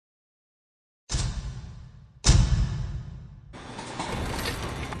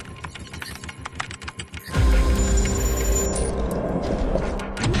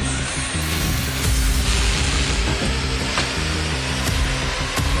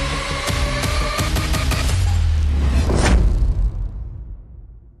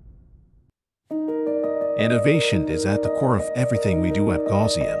Innovation is at the core of everything we do at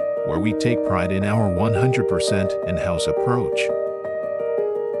Gausium, where we take pride in our 100% in-house approach.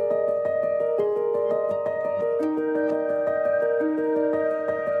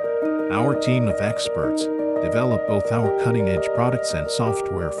 Our team of experts develop both our cutting-edge products and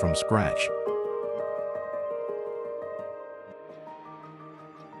software from scratch.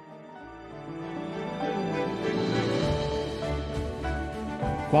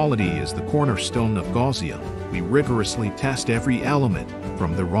 Quality is the cornerstone of Gausium. We rigorously test every element,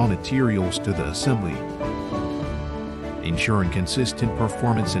 from the raw materials to the assembly, ensuring consistent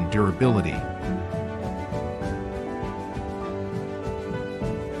performance and durability.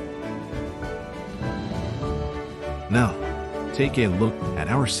 Now, take a look at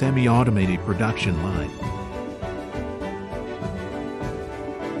our semi-automated production line,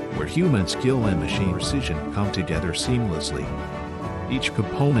 where human skill and machine precision come together seamlessly. Each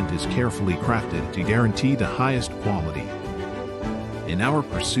component is carefully crafted to guarantee the highest quality. In our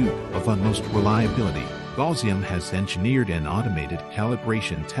pursuit of utmost reliability, Gausium has engineered an automated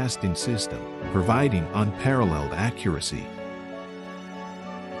calibration testing system, providing unparalleled accuracy.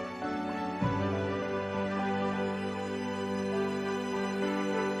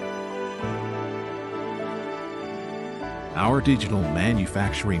 Our digital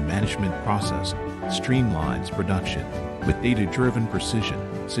manufacturing management process streamlines production with data-driven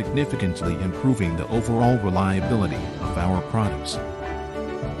precision, significantly improving the overall reliability of our products.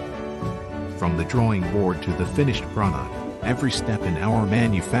 From the drawing board to the finished product, every step in our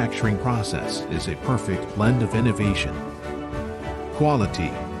manufacturing process is a perfect blend of innovation,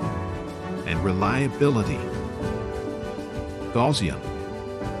 quality, and reliability. Gausium,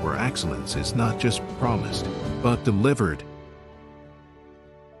 where excellence is not just promised, but delivered.